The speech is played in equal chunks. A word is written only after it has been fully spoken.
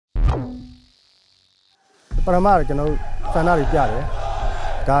ပရမကျွန်တော်ဆန္ဒတွေပြတယ်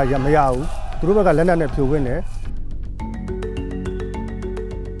ဒါရမရဘူးသူတို့ဘက်ကလက်နက်နဲ့ဖြိုခွင်းတယ်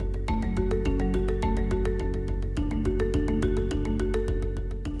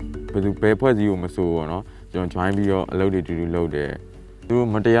ဘယ်သူဘယ်ဖွဲ့စည်းကိုမဆိုးเนาะကျွန်တော် join ပြီးတော့အလုပ်တွေတူတူလုပ်တယ်သူ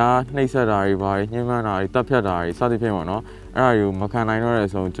မတရားနှိပ်စက်တာတွေပါညှဉ်းပန်းတာတွေတပ်ဖြတ်တာတွေစသဖြင့်ပေါ့เนาะအဲ့ဒါတွေကိုမခံနိုင်တော့တဲ့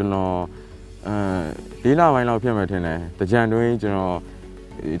အဆုံးကျွန်တော်၄ လပိုင်းလောက်ဖြစ်မှထင်တယ်တကြံတွင်းကျွန်တော်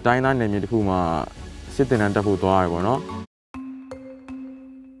တိုင်းသားနယ်မြေတစ်ခုမှာစစ်တင်တန်းတက်ဖို့သွားရတယ်ပေါ့เนาะ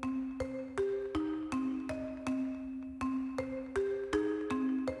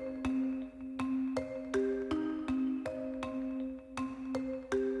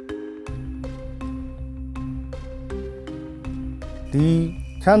ဒီ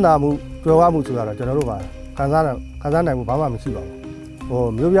ချမ်းသာမှုကြွယ်ဝမှုဆိုတာတော့ကျွန်တော်တို့ကခံစားနိုင်မှုဘာမှမရှိပါ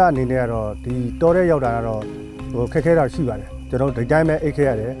ဘူးမျိုးပြအနေနဲ့ကတော့ဒီတောထဲရောက်တာကတော့ခက်ခဲတာရှိပါတယ်ကျွန်တော်ဒီတိုင်းပဲအိတ်ခဲ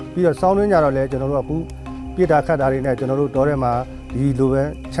ရတယ်ပြီးတော့စောင်းတွင်းကြတော့လည်းကျွန်တော်တို့ကခုပြစ်တာခတ်တာတွေနဲ့ကျွန်တော်တို့တောထဲမှာဒီလိုပဲ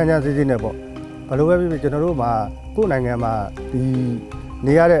ချမ်းစေးစေးနဲ့ပေါ့ဘယ်လိုပဲဖြစ်ဖြစ်ကျွန်တော်တို့မှာကိုယ့်နိုင်ငံမှာဒီ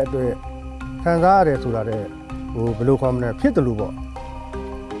နေရတဲ့အတွက်ခံစားရတယ်ဆိုတာတဲ့ဘယ်လိုခေါ်မလဲဖြစ်တယ်လို့ပေါ့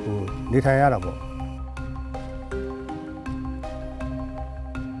နေထိုင်ရတာပေါ့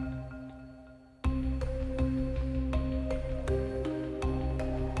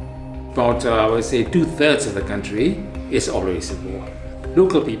About, I would say, 2/3 of the country is already civil war.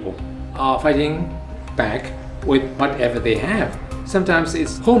 Local people are fighting back with whatever they have. Sometimes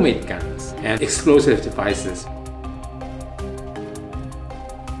it's homemade guns and explosive devices.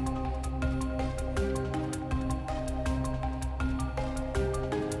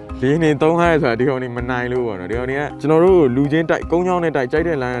 Lý nên tông hai rồi đi hôm nay mình này luôn rồi đi hôm nay cho nó lưu trên tại công nhau này tại cháy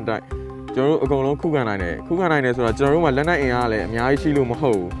đèn là tại cho nó còn nó khu gần này này rồi cho nó mà lên này à lại nhà chi luôn mà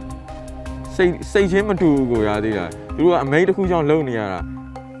hầu xây chế mà đủ của nhà gì là đúng là mấy đứa khu nhau lâu này à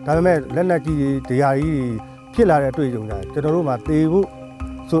tại mẹ lên này chỉ thì ai thiết là để tùy dùng ra cho nó mà tì bút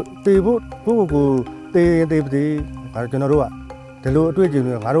của tì cho nó đúng à thì lúc tùy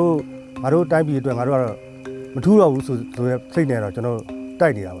dùng ngã đô tay bị tùy ngã đô mà thu đâu rồi xây này rồi cho nó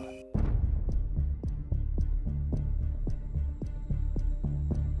tay đi à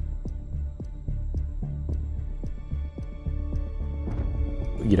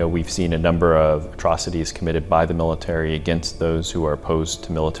You know, we've seen a number of atrocities committed by the military against those who are opposed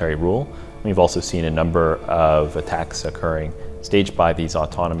to military rule. We've also seen a number of attacks occurring staged by these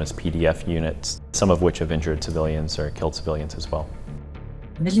autonomous PDF units, some of which have injured civilians or killed civilians as well.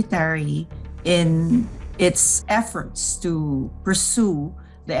 Military, in its efforts to pursue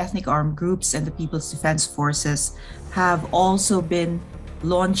the ethnic armed groups and the People's Defense Forces, have also been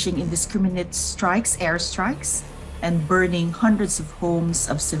launching indiscriminate strikes, airstrikes, and burning hundreds of homes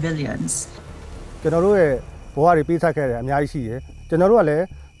of civilians. Chúng tôi là bộ đội bị sát cái này nhiều gì? Chúng tôi là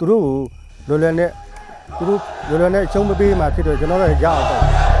tụi tôi này chống bị mà thì chúng tôi là giàu.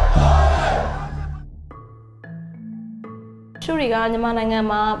 ရှုရီကမြန်မာနိုင်ငံ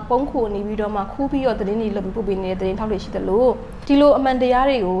မှာပုံခိုနေပြီးတော့မှခူးပြီးတော့သတင်းတွေလုပ်ပြီးပို့ပေးနေတဲ့သတင်းထောက်တွေရှိတယ်လို့ဒီလိုအမှန်တရား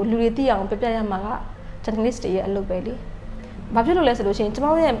တွေကိုလူတွေသိအောင်ပြပြရမှာက journalist တွေရဲ့အလုပ်ပဲလေ။ဘာဖြစ်လို့လဲဆိုလို့ရှိရင်ကျွန်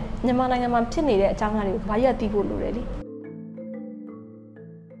တော်ရဲ့မြန်မာနိုင်ငံမှာဖြစ်နေတဲ့အကြောင်းအရာတွေကိုဘာကြီးကသိဖို့လိုတယ်လေ။